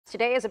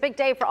Today is a big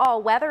day for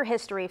all weather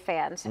history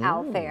fans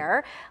out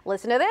there.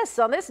 Listen to this.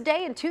 On this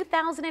day in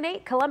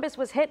 2008, Columbus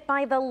was hit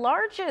by the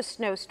largest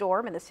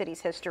snowstorm in the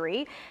city's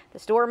history. The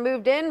storm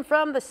moved in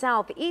from the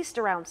southeast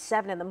around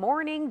 7 in the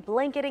morning,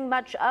 blanketing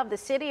much of the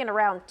city in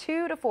around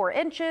 2 to 4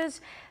 inches.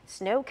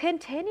 Snow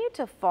continued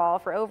to fall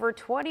for over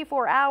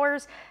 24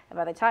 hours, and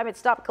by the time it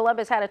stopped,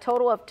 Columbus had a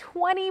total of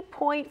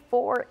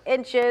 20.4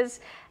 inches.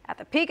 At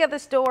the peak of the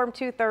storm,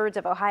 2/3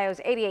 of Ohio's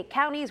 88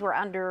 counties were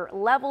under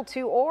level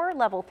 2 or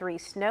level 3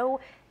 snow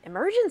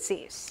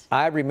emergencies.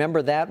 I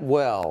remember that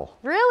well.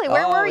 Really?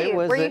 Where were you?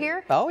 Were you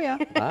here? Oh, yeah.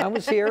 I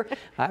was here.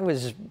 I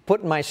was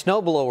putting my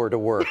snowblower to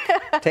work,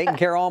 taking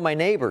care of all my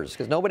neighbors,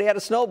 because nobody had a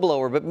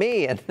snowblower but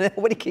me, and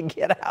nobody could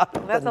get out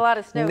of That's a lot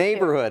of snow,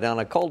 neighborhood on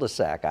a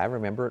cul-de-sac. I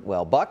remember it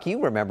well. Buck, you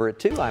remember it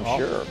too, I'm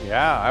sure.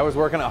 Yeah, I was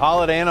working at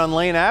Holiday Inn on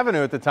Lane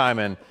Avenue at the time,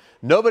 and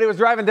nobody was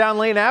driving down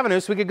Lane Avenue,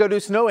 so we could go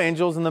do snow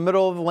angels in the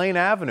middle of Lane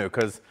Avenue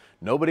because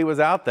nobody was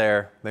out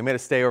there. They made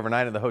us stay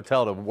overnight at the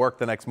hotel to work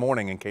the next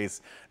morning in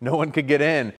case no one could get in.